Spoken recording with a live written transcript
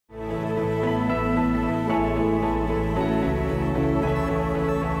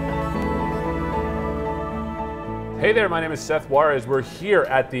Hey there, my name is Seth Juarez. We're here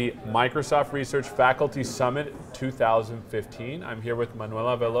at the Microsoft Research Faculty Summit 2015. I'm here with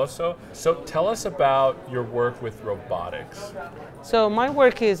Manuela Veloso. So tell us about your work with robotics. So my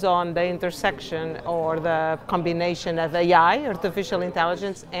work is on the intersection or the combination of AI, artificial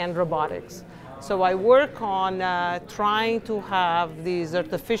intelligence, and robotics. So I work on trying to have these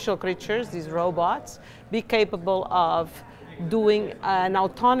artificial creatures, these robots, be capable of doing an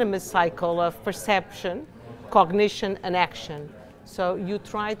autonomous cycle of perception, cognition, and action. So you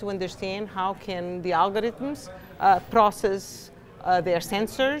try to understand how can the algorithms process their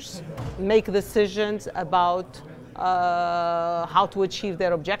sensors, make decisions about how to achieve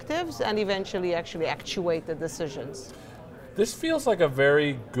their objectives, and eventually actually actuate the decisions. This feels like a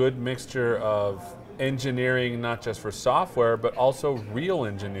very good mixture of engineering, not just for software, but also real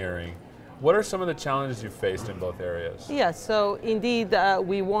engineering. What are some of the challenges you faced in both areas? Yes, so indeed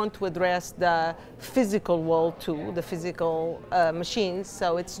we want to address the physical world too, the physical machines.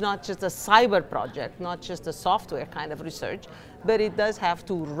 So it's not just a cyber project, not just a software kind of research, but it does have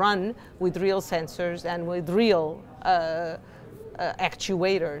to run with real sensors and with real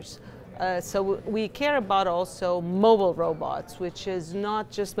actuators. So we care about also mobile robots, which is not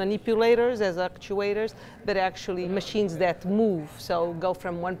just manipulators as actuators, but actually machines that move, so go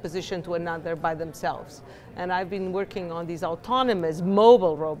from one position to another by themselves. And I've been working on these autonomous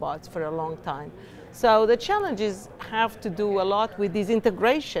mobile robots for a long time. So the challenges have to do a lot with this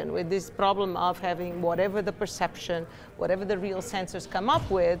integration, with this problem of having whatever the perception, whatever the real sensors come up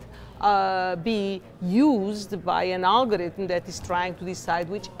with, be used by an algorithm that is trying to decide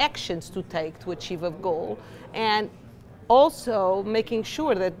which actions to take to achieve a goal, and also making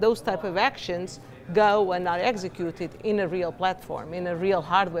sure that those type of actions go and are executed in a real platform, in a real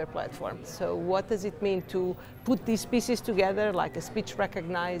hardware platform. So what does it mean to put these pieces together, like a speech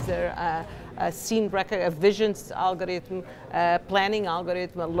recognizer, a vision algorithm, a planning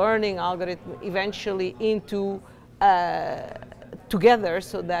algorithm, a learning algorithm, eventually into together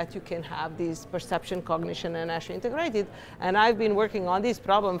so that you can have these perception, cognition, and action integrated. And I've been working on this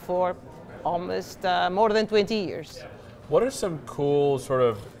problem for almost more than 20 years. What are some cool sort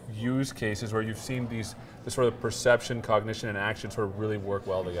of use cases where you've seen this sort of perception, cognition, and action sort of really work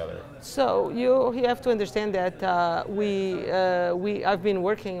well together? So you have to understand that I've been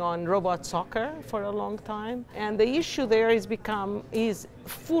working on robot soccer for a long time, and the issue there is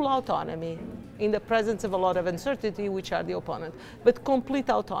full autonomy in the presence of a lot of uncertainty, which are the opponent, but complete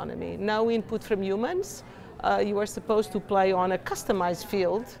autonomy. No input from humans. You are supposed to play on a customized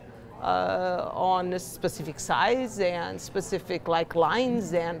field. On a specific size and specific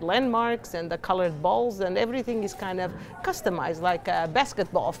lines and landmarks and the colored balls, and everything is kind of customized, like a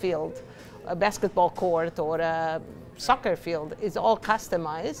basketball field, a basketball court, or a soccer field is all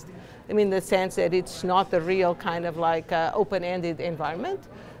customized. I mean, in the sense that it's not a real kind of open-ended environment,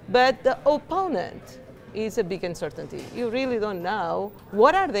 but the opponent is a big uncertainty. You really don't know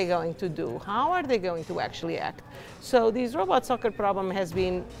what are they going to do, how are they going to actually act. So this robot soccer problem has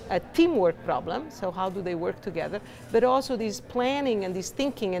been a teamwork problem, so how do they work together, but also this planning and this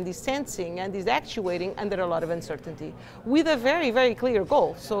thinking and this sensing and this actuating under a lot of uncertainty with a very, very clear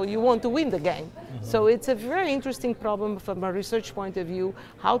goal. So you want to win the game. Mm-hmm. So it's a very interesting problem from a research point of view,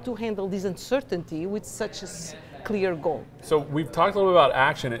 how to handle this uncertainty with such a clear goal. So we've talked a little bit about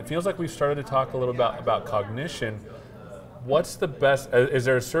action. It feels like we've started to talk a little about cognition. What's the best, is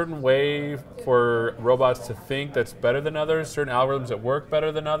there a certain way for robots to think that's better than others, certain algorithms that work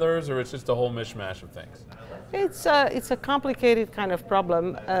better than others, or it's just a whole mishmash of things? It's a complicated kind of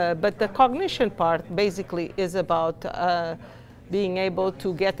problem, but the cognition part basically is about being able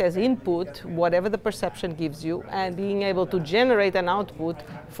to get as input whatever the perception gives you, and being able to generate an output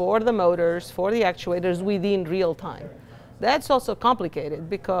for the motors, for the actuators within real time. That's also complicated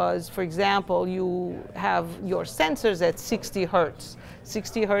because, for example, you have your sensors at 60 hertz.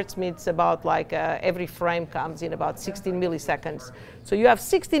 60 hertz means about every frame comes in about 16 milliseconds. So you have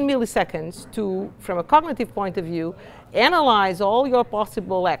 16 milliseconds to, from a cognitive point of view, analyze all your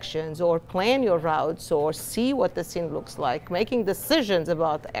possible actions or plan your routes or see what the scene looks like, making decisions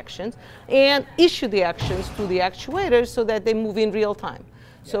about the actions, and issue the actions to the actuators so that they move in real time.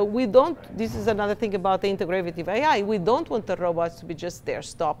 So we don't, this is another thing about the integrative AI, we don't want the robots to be just there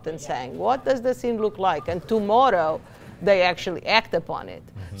stopped and saying, what does the scene look like? And tomorrow they actually act upon it.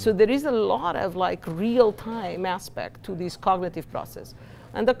 Mm-hmm. So there is a lot of real-time aspect to this cognitive process.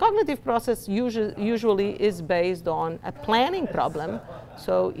 And the cognitive process usually is based on a planning problem.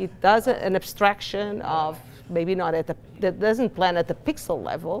 So it does an abstraction of, maybe not at that doesn't plan at the pixel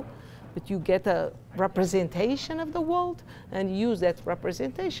level, but you get a representation of the world and use that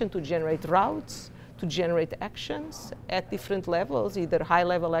representation to generate routes, to generate actions at different levels, either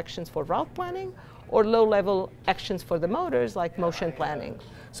high-level actions for route planning or low-level actions for the motors, like motion planning.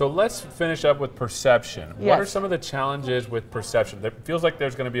 So let's finish up with perception. Yes. What are some of the challenges with perception? It feels like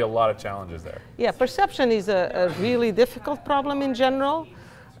there's going to be a lot of challenges there. Yeah, perception is a really difficult problem in general.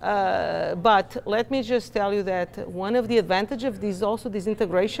 But let me just tell you that one of the advantages of this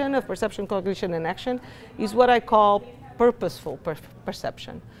integration of perception, cognition, and action is what I call purposeful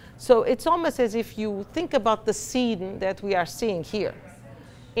perception. So it's almost as if you think about the scene that we are seeing here.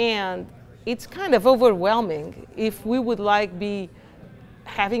 And it's kind of overwhelming if we would be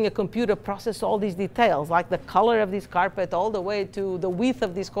having a computer process all these details, like the color of this carpet, all the way to the width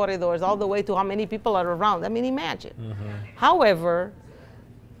of these corridors, all the way to how many people are around. I mean, imagine. Mm-hmm. However,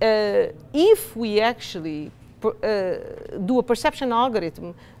 if we actually do a perception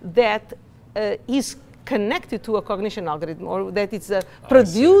algorithm that is connected to a cognition algorithm, or that it's a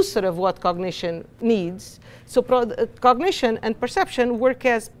producer of what cognition needs. So cognition and perception work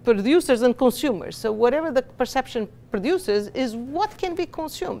as producers and consumers. So whatever the perception produces is what can be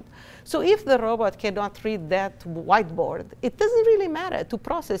consumed. So if the robot cannot read that whiteboard, it doesn't really matter to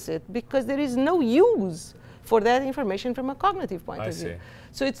process it, because there is no use for that information from a cognitive point of view.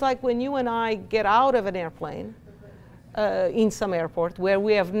 So it's like when you and I get out of an airplane in some airport where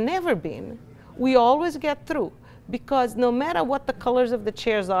we have never been, we always get through, because no matter what the colors of the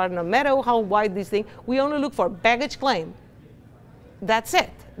chairs are, no matter how wide this thing, we only look for baggage claim. That's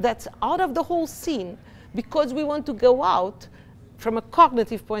it. That's out of the whole scene, because we want to go out. From a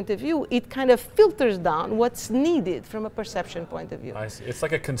cognitive point of view, it kind of filters down what's needed from a perception point of view. I see. It's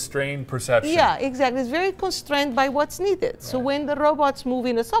like a constrained perception. Yeah, exactly. It's very constrained by what's needed. Right. So when the robots move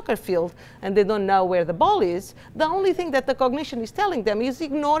in a soccer field and they don't know where the ball is, the only thing that the cognition is telling them is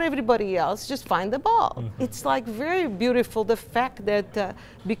ignore everybody else, just find the ball. Mm-hmm. It's like very beautiful, the fact that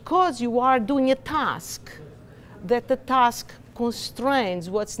because you are doing a task, that the task constrains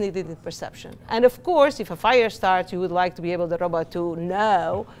what's needed in perception. And of course, if a fire starts, you would like to be able the robot to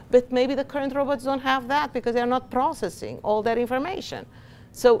know, but maybe the current robots don't have that because they're not processing all that information.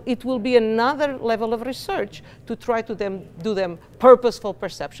 So it will be another level of research to try to do them purposeful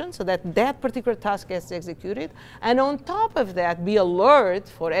perception, so that that particular task gets executed, and on top of that, be alert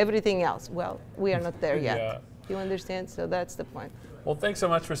for everything else. Well, we are not there yet. Yeah. You understand? So that's the point. Well, thanks so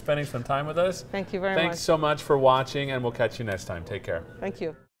much for spending some time with us. Thank you very much. Thanks so much for watching, and we'll catch you next time. Take care. Thank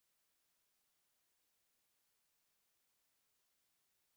you.